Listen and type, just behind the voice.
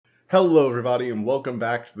Hello everybody and welcome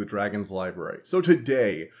back to the Dragon's Library. So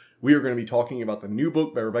today, we are going to be talking about the new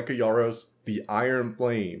book by Rebecca Yarros, The Iron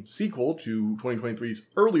Flame, sequel to 2023's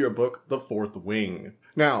earlier book, The Fourth Wing.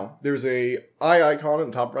 Now, there's a eye icon in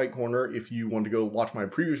the top right corner if you want to go watch my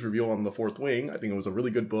previous review on The Fourth Wing. I think it was a really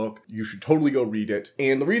good book. You should totally go read it.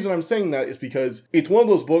 And the reason I'm saying that is because it's one of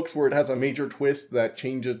those books where it has a major twist that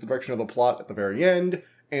changes the direction of the plot at the very end,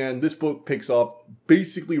 and this book picks up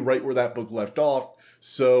basically right where that book left off.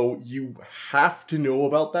 So you have to know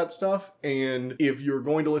about that stuff, and if you're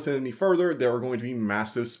going to listen any further, there are going to be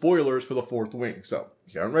massive spoilers for The Fourth Wing. So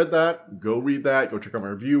if you haven't read that, go read that, go check out my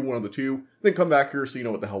review, one of the two, then come back here so you know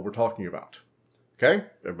what the hell we're talking about. Okay?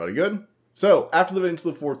 Everybody good? So, after the events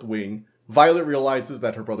of The Fourth Wing, Violet realizes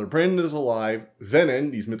that her brother Brandon is alive, Venin,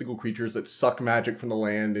 these mythical creatures that suck magic from the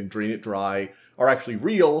land and drain it dry, are actually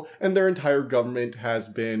real, and their entire government has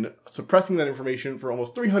been suppressing that information for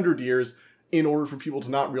almost 300 years, in order for people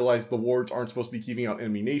to not realize the wards aren't supposed to be keeping out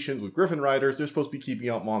enemy nations with Griffin Riders, they're supposed to be keeping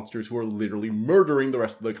out monsters who are literally murdering the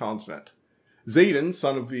rest of the continent. Xaden,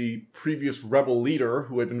 son of the previous rebel leader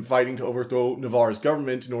who had been fighting to overthrow Navarre's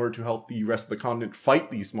government in order to help the rest of the continent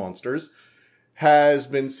fight these monsters, has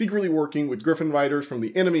been secretly working with Griffin Riders from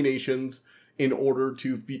the enemy nations in order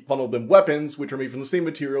to funnel them weapons which are made from the same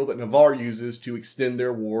material that Navarre uses to extend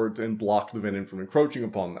their wards and block the Venin from encroaching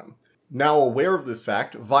upon them. Now aware of this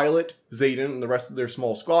fact, Violet, Xaden, and the rest of their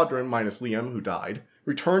small squadron, minus Liam, who died,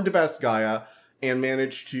 returned to Basgaia and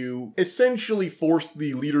managed to essentially force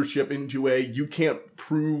the leadership into a you can't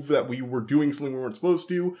prove that we were doing something we weren't supposed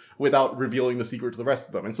to without revealing the secret to the rest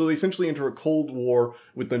of them. And so they essentially enter a cold war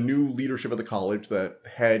with the new leadership of the college. The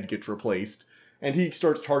head gets replaced, and he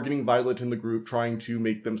starts targeting Violet and the group, trying to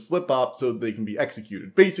make them slip up so that they can be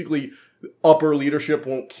executed. Basically, upper leadership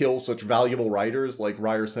won't kill such valuable writers like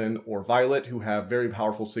Ryerson or Violet, who have very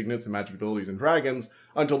powerful signets and magic abilities and dragons,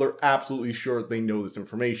 until they're absolutely sure they know this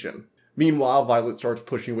information. Meanwhile, Violet starts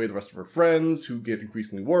pushing away the rest of her friends, who get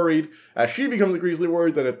increasingly worried, as she becomes increasingly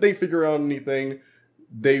worried that if they figure out anything,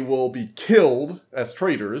 they will be killed as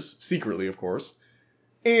traitors, secretly of course.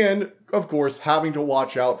 And, of course, having to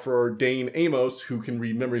watch out for Dane Amos, who can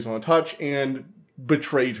read memories on a touch, and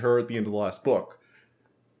betrayed her at the end of the last book.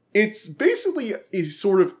 It's basically a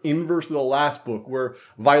sort of inverse of the last book, where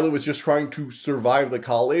Violet was just trying to survive the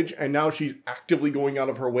college, and now she's actively going out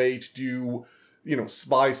of her way to do,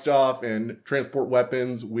 spy stuff and transport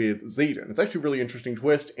weapons with Xaden. It's actually a really interesting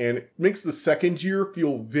twist, and it makes the second year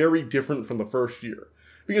feel very different from the first year.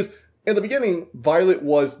 Because in the beginning, Violet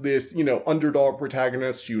was this, underdog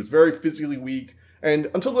protagonist. She was very physically weak. And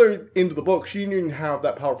until the end of the book, she didn't even have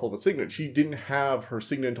that powerful of a signet. She didn't have her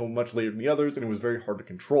signet until much later than the others, and it was very hard to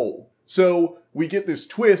control. So we get this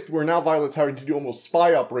twist where now Violet's having to do almost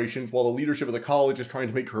spy operations while the leadership of the college is trying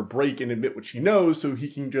to make her break and admit what she knows so he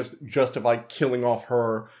can just justify killing off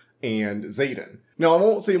her and Xaden. Now, I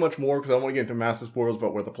won't say much more because I don't want to get into massive spoilers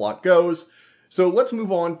about where the plot goes. So let's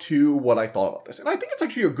move on to what I thought about this. And I think it's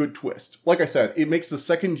actually a good twist. Like I said, it makes the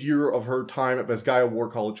second year of her time at Basgaia War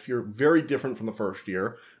College feel very different from the first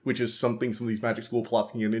year, which is something some of these magic school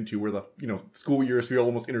plots can get into where the, school years feel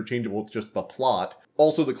almost interchangeable with just the plot.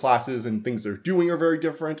 Also, the classes and things they're doing are very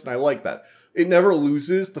different, and I like that. It never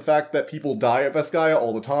loses the fact that people die at Basgaia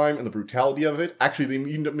all the time and the brutality of it. Actually,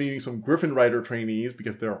 they end up meeting some Griffin Rider trainees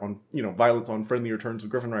because they're on, Violet's on friendlier terms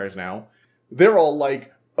with Griffin Riders now. They're all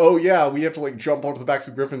like, oh yeah, we have to jump onto the backs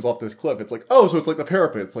of griffins off this cliff. It's like, oh, so it's like the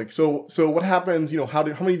parapet. It's like, so what happens, how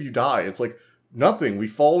many of you die? It's like, nothing. We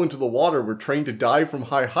fall into the water. We're trained to die from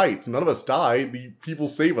high heights. None of us die. The people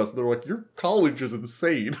save us. They're like, your college is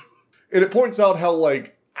insane. And it points out how,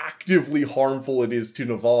 actively harmful it is to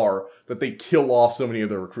Navarre that they kill off so many of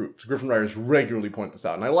their recruits. Griffin Riders regularly point this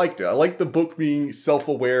out, and I liked it. I liked the book being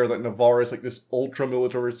self-aware that Navarre is this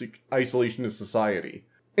ultra-militaristic isolationist society.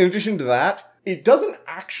 In addition to that, it doesn't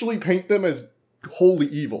actually paint them as wholly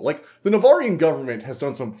evil. The Navarrian government has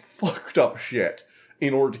done some fucked up shit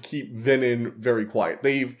in order to keep Venin very quiet.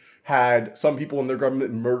 They've had some people in their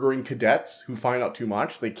government murdering cadets who find out too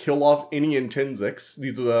much. They kill off any Intensics.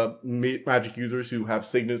 These are the magic users who have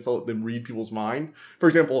signets that let them read people's mind. For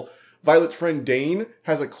example, Violet's friend Dane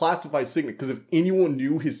has a classified signet, because if anyone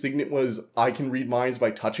knew his signet was, I can read minds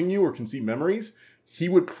by touching you or can see memories, he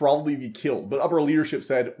would probably be killed. But upper leadership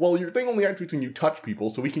said, well, your thing only activates when you touch people,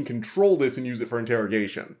 so we can control this and use it for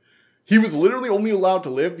interrogation. He was literally only allowed to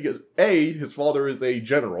live because A, his father is a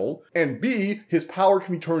general, and B, his power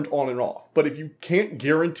can be turned on and off. But if you can't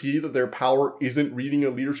guarantee that their power isn't reading a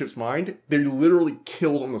leadership's mind, they're literally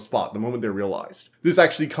killed on the spot the moment they're realized. This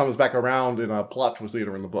actually comes back around in a plot twist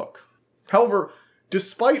later in the book. However,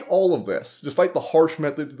 despite all of this, despite the harsh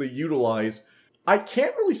methods they utilize, I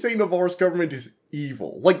can't really say Navarre's government is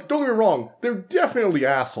evil. Like, don't get me wrong, they're definitely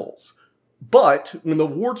assholes. But when the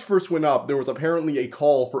wards first went up, there was apparently a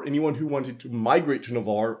call for anyone who wanted to migrate to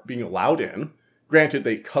Navarre being allowed in. Granted,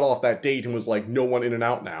 they cut off that date and was like, no one in and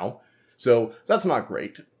out now. So that's not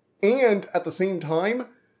great. And at the same time,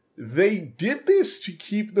 they did this to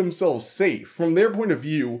keep themselves safe. From their point of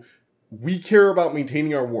view, we care about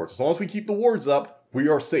maintaining our wards. As long as we keep the wards up, we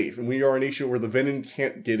are safe, and we are a nation where the Venin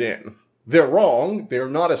can't get in. They're wrong. They're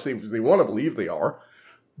not as safe as they want to believe they are.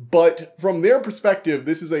 But from their perspective,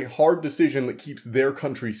 this is a hard decision that keeps their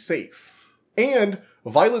country safe. And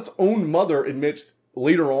Violet's own mother admits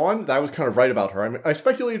later on that I was kind of right about her. I mean, I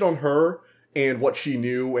speculated on her and what she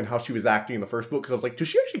knew and how she was acting in the first book, because I was like, does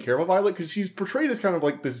she actually care about Violet? Because she's portrayed as kind of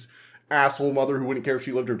like this asshole mother who wouldn't care if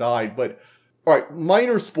she lived or died. But, alright,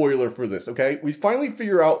 minor spoiler for this, okay? We finally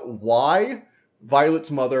figure out why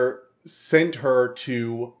Violet's mother sent her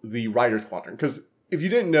to the Riders Quadrant. Because if you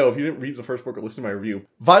didn't know, if you didn't read the first book or listen to my review,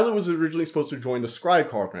 Violet was originally supposed to join the Scribe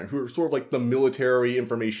Quadrant, who are sort of like the military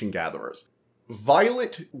information gatherers.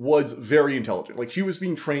 Violet was very intelligent. Like, she was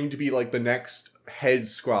being trained to be like the next head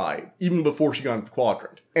scribe, even before she got into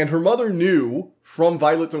Quadrant. And her mother knew, from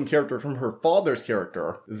Violet's own character, from her father's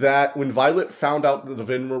character, that when Violet found out that the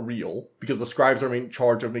Venin were real, because the scribes are in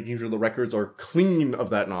charge of making sure the records are clean of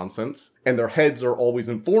that nonsense, and their heads are always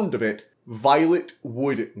informed of it, Violet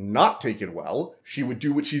would not take it well. She would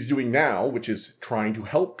do what she's doing now, which is trying to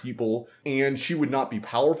help people, and she would not be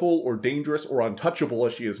powerful or dangerous or untouchable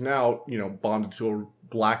as she is now, you know, bonded to a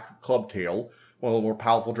black clubtail, one of the more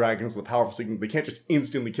powerful dragons, the powerful signal. They can't just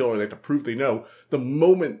instantly kill her, they have to prove they know. The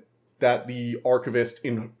moment that the archivist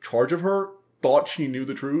in charge of her thought she knew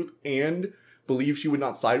the truth and believed she would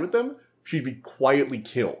not side with them, she'd be quietly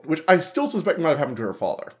killed, which I still suspect might have happened to her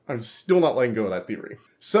father. I'm still not letting go of that theory.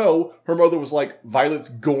 So her mother was like, Violet's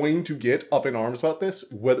going to get up in arms about this,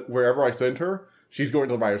 wherever I send her, she's going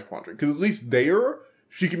to the Riders Quadrant. Because at least there,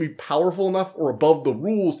 she can be powerful enough or above the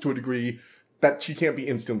rules to a degree that she can't be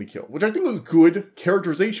instantly killed, which I think was good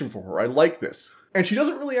characterization for her. I like this. And she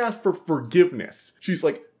doesn't really ask for forgiveness. She's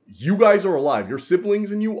like, you guys are alive. Your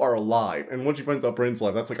siblings and you are alive. And once she finds out Bryn's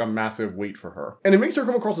alive, that's like a massive weight for her. And it makes her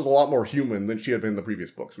come across as a lot more human than she had been in the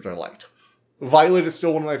previous books, which I liked. Violet is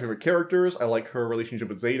still one of my favorite characters. I like her relationship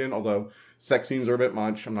with Xaden, although sex scenes are a bit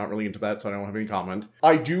much. I'm not really into that, so I don't have any comment.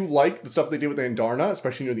 I do like the stuff they did with Andarna,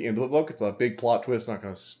 especially near the end of the book. It's a big plot twist, not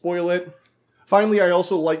going to spoil it. Finally, I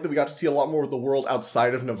also like that we got to see a lot more of the world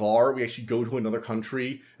outside of Navarre. We actually go to another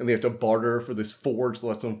country, and they have to barter for this forge that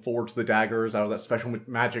lets them forge the daggers out of that special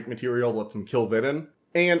magic material that lets them kill Venin.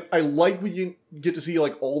 And I like we get to see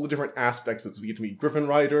like all the different aspects of this. We get to meet Griffin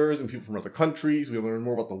riders and people from other countries. We learn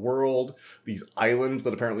more about the world, these islands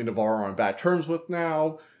that apparently Navarre are on bad terms with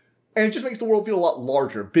now. And it just makes the world feel a lot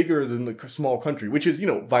larger, bigger than the small country, which is, you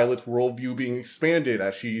know, Violet's worldview being expanded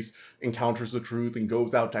as she encounters the truth and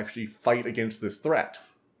goes out to actually fight against this threat.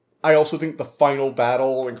 I also think the final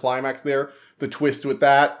battle and climax there, the twist with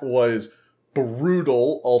that was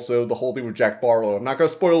brutal. Also, the whole thing with Jack Barlow. I'm not going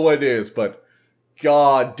to spoil what it is, but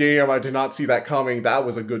god damn, I did not see that coming. That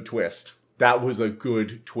was a good twist. That was a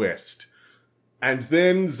good twist. And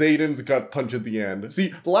then Xaden's gut punch at the end.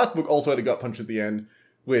 See, the last book also had a gut punch at the end,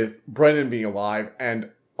 with Brennan being alive,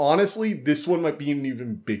 and honestly, this one might be an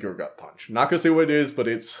even bigger gut punch. Not gonna say what it is, but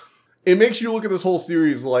it makes you look at this whole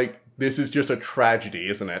series like, this is just a tragedy,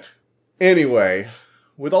 isn't it? Anyway,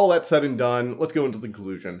 with all that said and done, let's go into the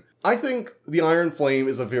conclusion. I think The Iron Flame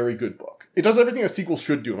is a very good book. It does everything a sequel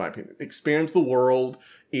should do, in my opinion. It expands the world,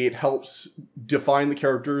 it helps define the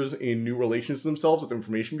characters in new relations to themselves as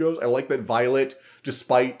information goes. I like that Violet,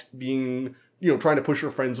 despite being, you know, trying to push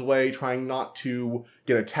her friends away, trying not to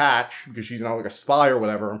get attached because she's not like a spy or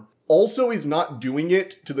whatever, also is not doing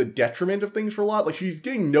it to the detriment of things for a lot. Like, she's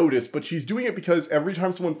getting noticed, but she's doing it because every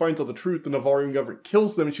time someone finds out the truth, the Navarrian government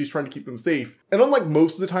kills them and she's trying to keep them safe. And unlike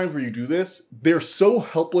most of the times where you do this, they're so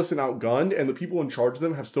helpless and outgunned, and the people in charge of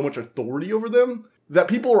them have so much authority over them, that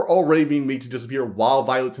people are already being made to disappear while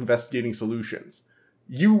Violet's investigating solutions.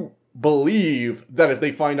 You believe that if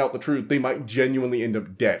they find out the truth, they might genuinely end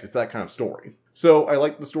up dead. It's that kind of story. So I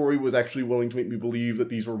like the story was actually willing to make me believe that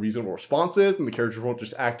these were reasonable responses, and the characters weren't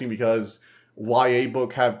just acting because YA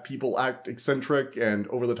book have people act eccentric and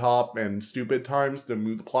over the top and stupid times to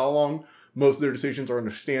move the plot along. Most of their decisions are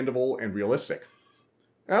understandable and realistic.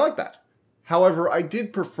 And I like that. However, I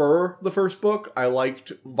did prefer the first book. I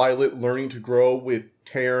liked Violet learning to grow with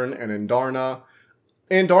Tairn and Andarna.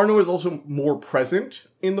 Andarna is also more present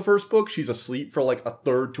in the first book. She's asleep for like a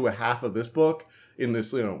third to a half of this book, in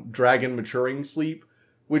this, you know, dragon maturing sleep,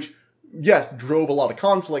 which, yes, drove a lot of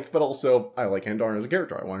conflict, but also I like Andarna as a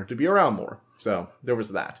character. I want her to be around more. So, there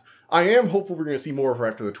was that. I am hopeful we're going to see more of her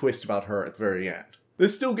after the twist about her at the very end.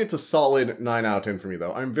 This still gets a solid 9 out of 10 for me,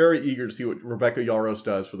 though. I'm very eager to see what Rebecca Yarros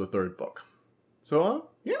does for the 3rd book. So,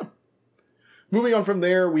 yeah. Moving on from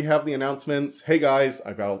there, we have the announcements. Hey guys,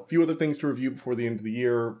 I've got a few other things to review before the end of the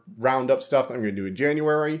year. Roundup stuff that I'm going to do in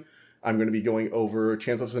January. I'm going to be going over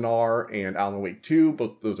Chants of Sennaar and Alan Wake 2.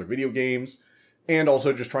 Both of those are video games. And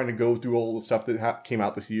also just trying to go through all the stuff that came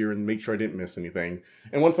out this year and make sure I didn't miss anything.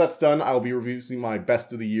 And once that's done, I'll be reviewing my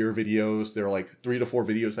best of the year videos. There are like 3 to 4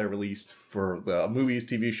 videos I released for the movies,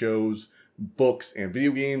 TV shows, books, and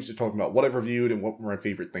video games. Just talking about what I've reviewed and what were my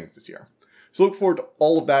favorite things this year. So look forward to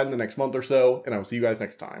all of that in the next month or so, and I will see you guys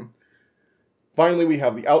next time. Finally, we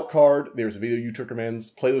have the out card. There's a video YouTube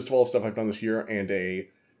recommends, playlist of all the stuff I've done this year, and a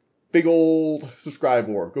big old subscribe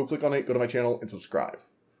board. Go click on it, go to my channel, and subscribe.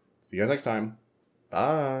 See you guys next time.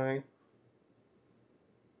 Bye.